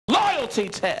loyalty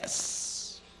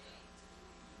test.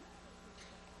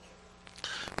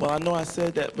 Well, I know I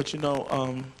said that, but you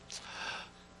know,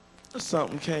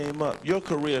 something came up. Your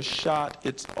career shot.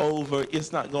 It's over.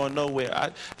 It's not going nowhere.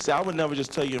 I would never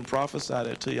just tell you and prophesy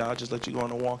that to you. I'll just let you go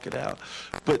on and walk it out.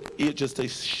 But it just a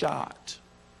shot.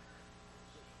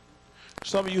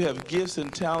 Some of you have gifts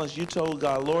and talents. You told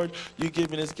God, Lord, you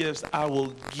give me this gifts. I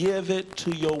will give it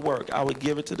to your work. I will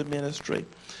give it to the ministry.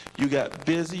 You got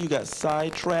busy. You got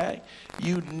sidetracked.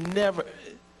 You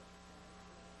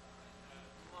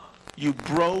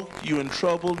broke. You in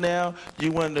trouble now.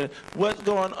 You wonder what's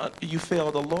going on. You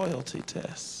failed a loyalty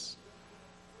test.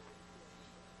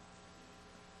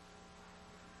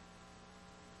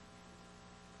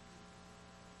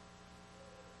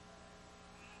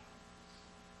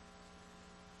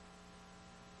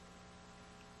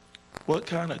 What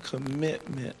kind of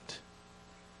commitment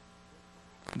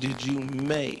did you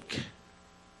make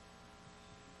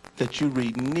that you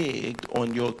reneged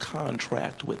on your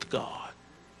contract with God?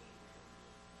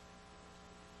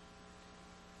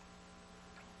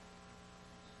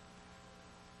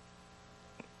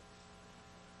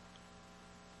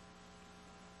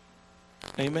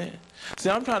 Amen. See,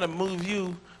 I'm trying to move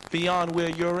you beyond where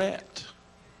you're at.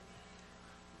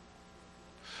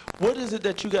 What is it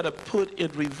that you got to put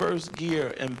in reverse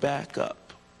gear and back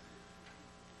up?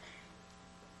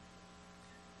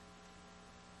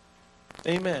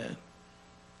 Amen.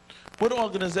 What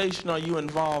organization are you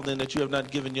involved in that you have not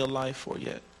given your life for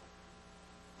yet?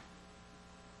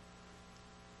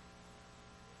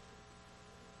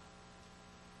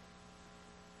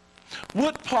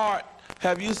 What part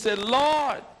have you said,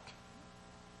 Lord,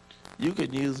 you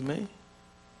can use me?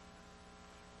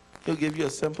 He'll give you a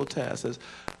simple task. Says,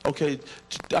 okay,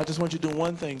 I just want you to do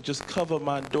one thing. Just cover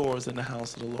my doors in the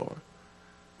house of the Lord.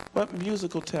 What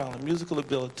musical talent, musical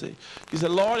ability? You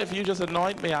said, Lord, if you just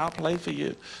anoint me, I'll play for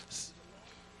you.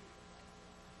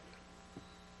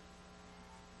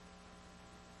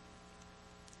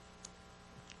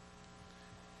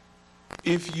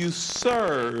 If you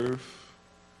serve,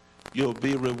 you'll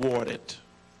be rewarded.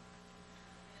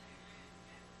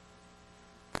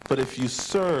 But if you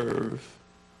serve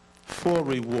for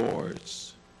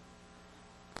rewards,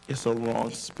 it's a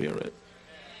wrong spirit.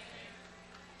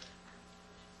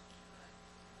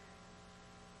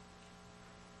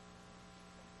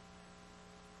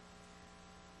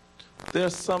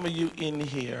 There's some of you in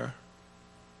here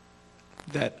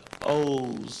that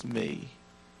owes me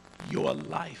your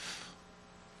life.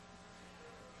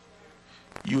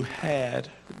 You had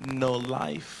no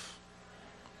life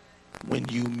when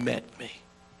you met me.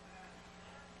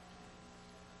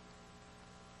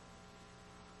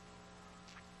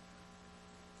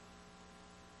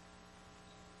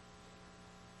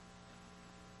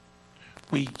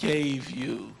 We gave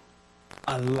you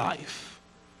a life.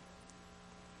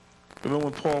 Remember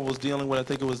when Paul was dealing with, I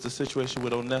think it was the situation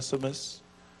with Onesimus?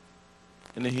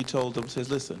 And then he told them, says,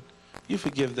 listen, you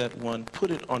forgive that one,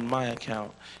 put it on my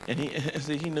account. And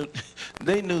he knew,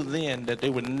 they knew then that they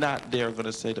were not there going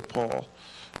to say to Paul,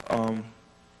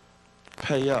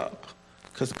 pay up.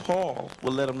 Because Paul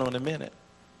will let them know in a minute.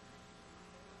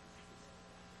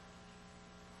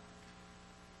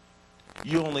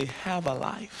 You only have a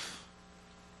life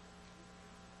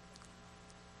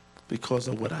because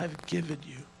of what I've given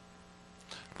you.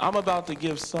 I'm about to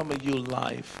give some of you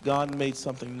life. God made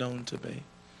something known to me.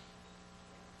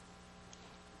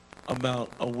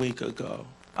 About a week ago,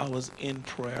 I was in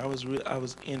prayer. I was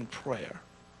in prayer.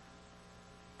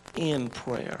 In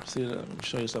prayer. See, let me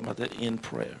show you something about that. In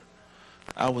prayer.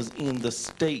 I was in the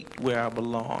state where I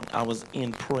belong. I was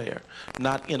in prayer.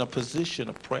 Not in a position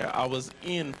of prayer. I was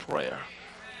in prayer.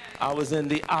 I was in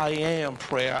the I am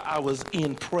prayer. I was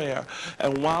in prayer.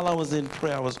 And while I was in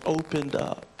prayer, I was opened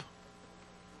up.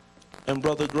 And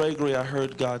Brother Gregory, I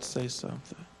heard God say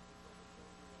something.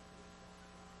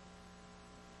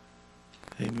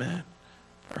 Amen.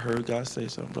 I heard God say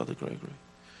something, Brother Gregory,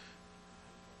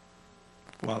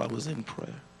 while I was in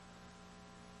prayer.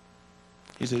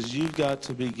 He says, you've got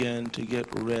to begin to get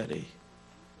ready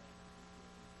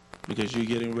because you're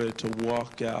getting ready to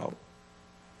walk out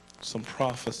some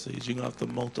prophecies. You're going to have to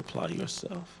multiply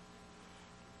yourself.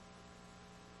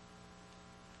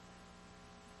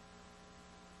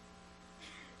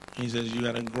 He says, you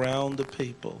got to ground the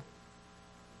people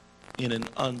in an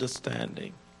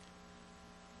understanding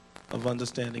of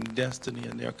understanding destiny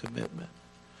and their commitment.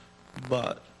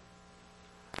 But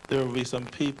there will be some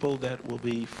people that will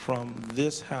be from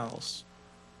this house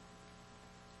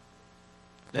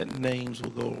that names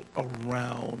will go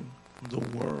around the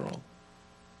world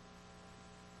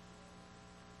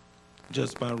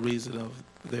just by reason of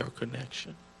their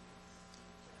connection.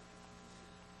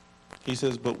 He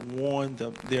says, but warn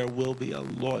them there will be a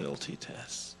loyalty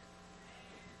test.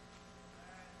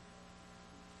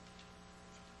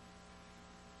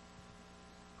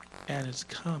 And it's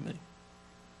coming.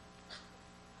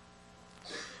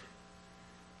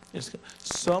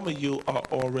 Some of you are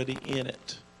already in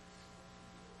it.